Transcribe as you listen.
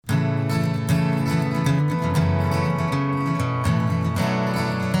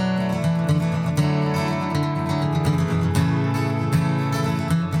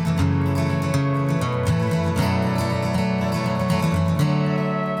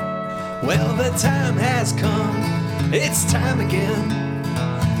Well, the time has come, it's time again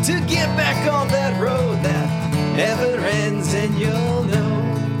to get back on that road that never ends, and you'll know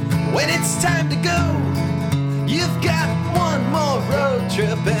when it's time to go. You've got one more road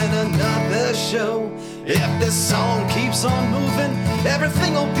trip and another show. If this song keeps on moving,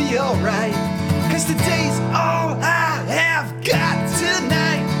 everything will be alright. 'Cause today's all I have got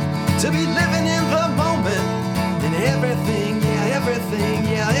tonight, to be living in the moment. And everything,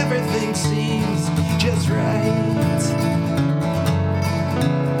 everything seems just right.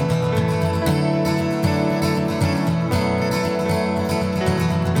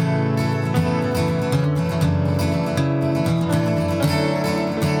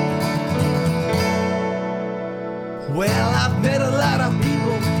 Well, I've met a lot of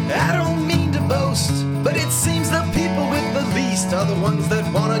people, I don't mean to boast, but it seems the people with the least are the ones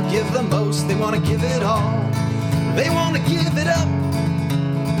that wanna give the most. They wanna give it all, they wanna give it up.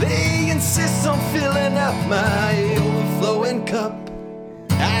 They insist on filling up my overflowing cup.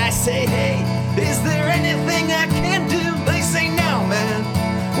 I say, hey, is there anything I can do? They say, no, man,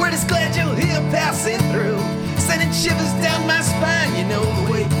 we're just glad you're here passing through, sending shivers down my spine, you know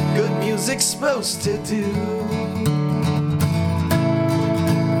the way good music's supposed to do.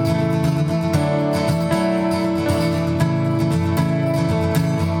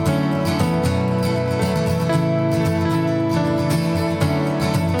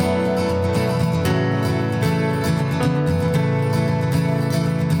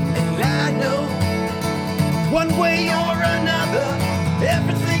 One way or another,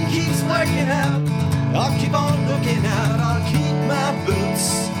 everything keeps working out. I'll keep on looking out, I'll keep my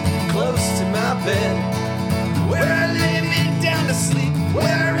boots close to my bed, where I lay me down to sleep,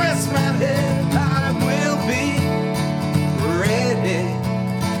 where I rest my head. I will be ready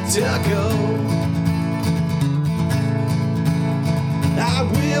to go. I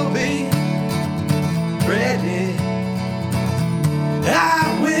will be ready.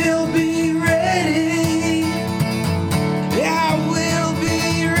 I will